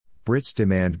Brits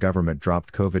demand government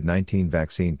dropped COVID-19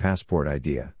 vaccine passport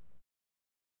idea.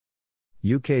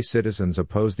 UK citizens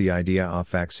oppose the idea of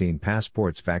vaccine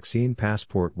passports. Vaccine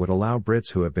passport would allow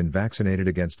Brits who have been vaccinated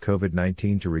against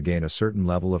COVID-19 to regain a certain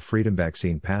level of freedom.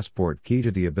 Vaccine passport key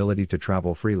to the ability to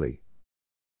travel freely.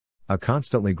 A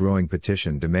constantly growing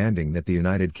petition demanding that the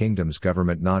United Kingdom's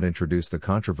government not introduce the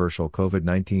controversial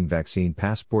COVID-19 vaccine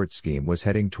passport scheme was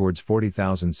heading towards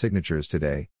 40,000 signatures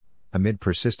today, amid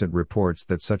persistent reports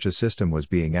that such a system was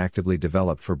being actively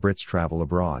developed for Brits' travel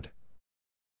abroad.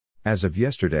 As of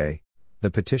yesterday, the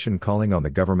petition calling on the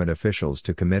government officials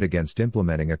to commit against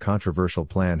implementing a controversial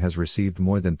plan has received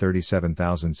more than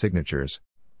 37,000 signatures,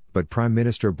 but Prime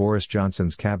Minister Boris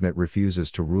Johnson's cabinet refuses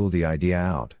to rule the idea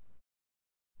out.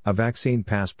 A vaccine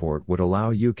passport would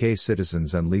allow UK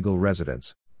citizens and legal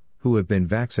residents, who have been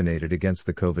vaccinated against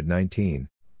the COVID-19,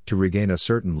 to regain a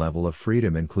certain level of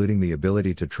freedom, including the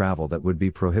ability to travel that would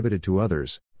be prohibited to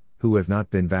others, who have not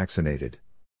been vaccinated.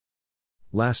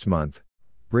 Last month,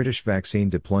 British Vaccine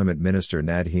Deployment Minister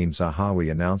Nadhim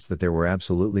Zahawi announced that there were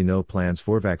absolutely no plans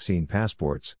for vaccine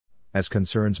passports, as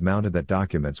concerns mounted that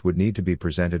documents would need to be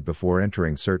presented before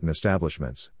entering certain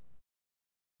establishments.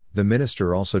 The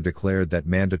minister also declared that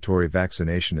mandatory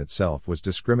vaccination itself was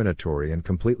discriminatory and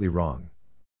completely wrong.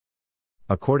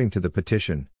 According to the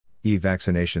petition,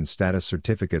 e-vaccination status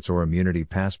certificates or immunity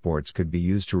passports could be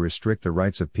used to restrict the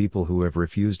rights of people who have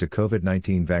refused a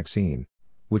COVID-19 vaccine,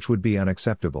 which would be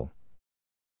unacceptable.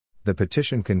 The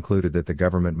petition concluded that the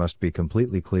government must be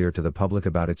completely clear to the public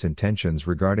about its intentions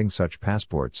regarding such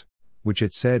passports, which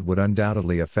it said would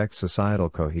undoubtedly affect societal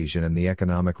cohesion and the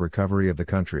economic recovery of the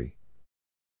country.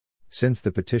 Since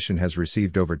the petition has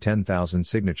received over 10,000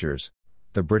 signatures,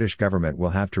 the British government will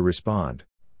have to respond,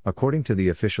 according to the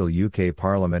official UK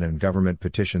Parliament and Government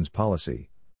Petitions Policy.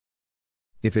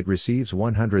 If it receives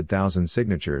 100,000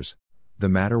 signatures, the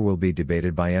matter will be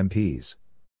debated by MPs.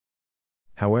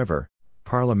 However,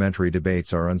 parliamentary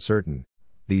debates are uncertain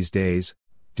these days,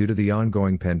 due to the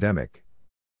ongoing pandemic.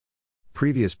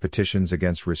 Previous petitions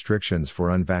against restrictions for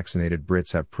unvaccinated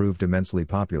Brits have proved immensely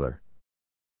popular.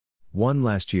 One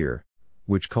last year,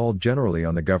 which called generally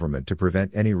on the government to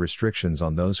prevent any restrictions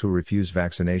on those who refuse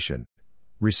vaccination,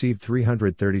 received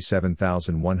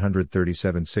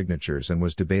 337,137 signatures and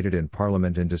was debated in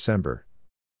Parliament in December.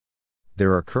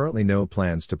 There are currently no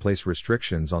plans to place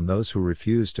restrictions on those who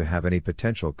refuse to have any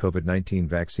potential COVID-19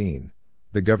 vaccine,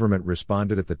 the government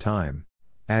responded at the time,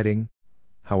 adding,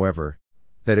 however,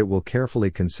 that it will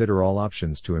carefully consider all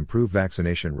options to improve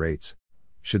vaccination rates,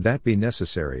 should that be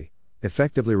necessary,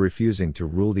 effectively refusing to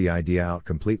rule the idea out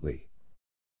completely.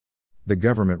 The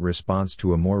government response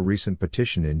to a more recent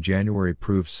petition in January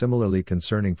proved similarly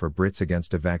concerning for Brits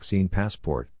against a vaccine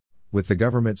passport, with the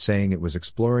government saying it was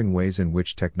exploring ways in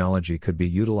which technology could be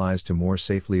utilized to more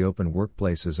safely open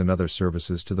workplaces and other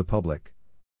services to the public.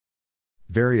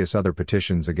 Various other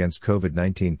petitions against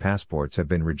COVID-19 passports have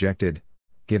been rejected,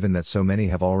 given that so many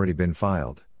have already been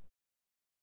filed.